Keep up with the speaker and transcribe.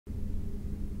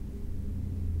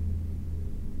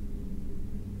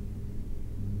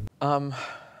Um,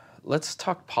 let's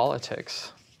talk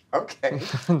politics. Okay.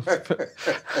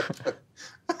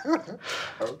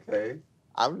 Okay.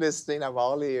 I'm listening. I'm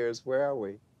all ears. Where are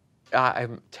we?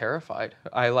 I'm terrified.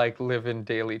 I like live in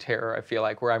daily terror. I feel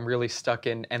like where I'm really stuck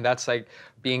in, and that's like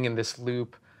being in this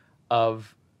loop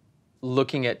of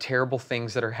looking at terrible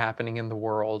things that are happening in the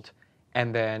world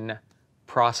and then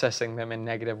processing them in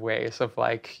negative ways of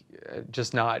like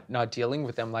just not dealing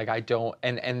with them like I don't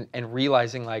and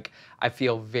realizing like I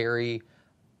feel very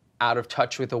out of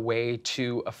touch with a way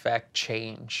to affect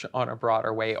change on a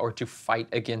broader way or to fight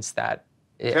against that.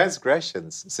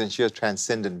 Transgressions, since you're a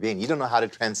transcendent being, you don't know how to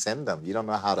transcend them. You don't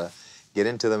know how to get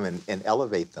into them and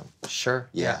elevate them. Sure.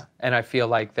 Yeah. And I feel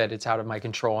like that it's out of my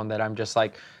control and that I'm just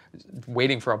like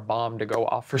waiting for a bomb to go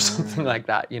off or something like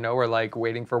that, or like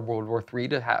waiting for World War III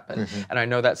to happen. And I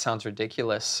know that sounds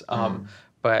ridiculous,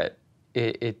 but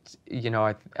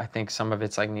I think some of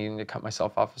it's like needing to cut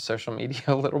myself off of social media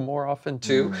a little more often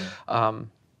too.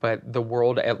 But the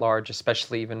world at large,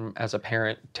 especially even as a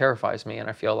parent, terrifies me, and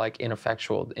I feel like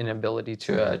inability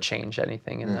to change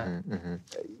anything in that.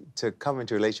 To come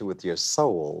into a relationship with your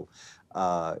soul,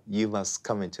 you must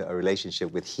come into a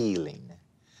relationship with healing.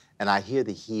 And I hear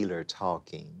the healer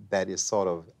talking that is sort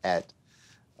of at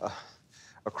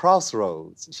a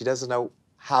crossroads. She doesn't know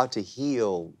how to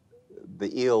heal the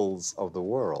ills of the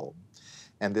world.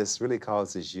 And this really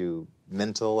causes you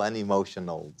mental and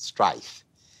emotional strife.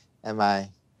 Am I?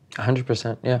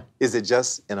 100%, yeah. Is it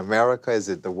just in America? Is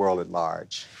it the world at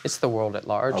large? It's the world at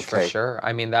large, for sure.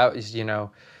 I mean, that is,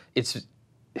 it's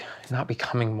not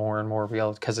becoming more and more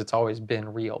real because it's always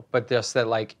been real, but just that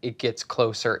like it gets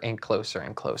closer and closer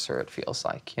and closer, it feels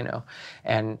like,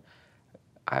 and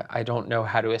I don't know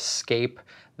how to escape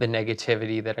the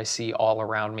negativity that I see all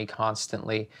around me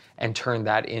constantly and turn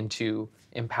that into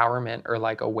empowerment or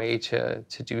like a way to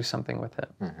do something with it.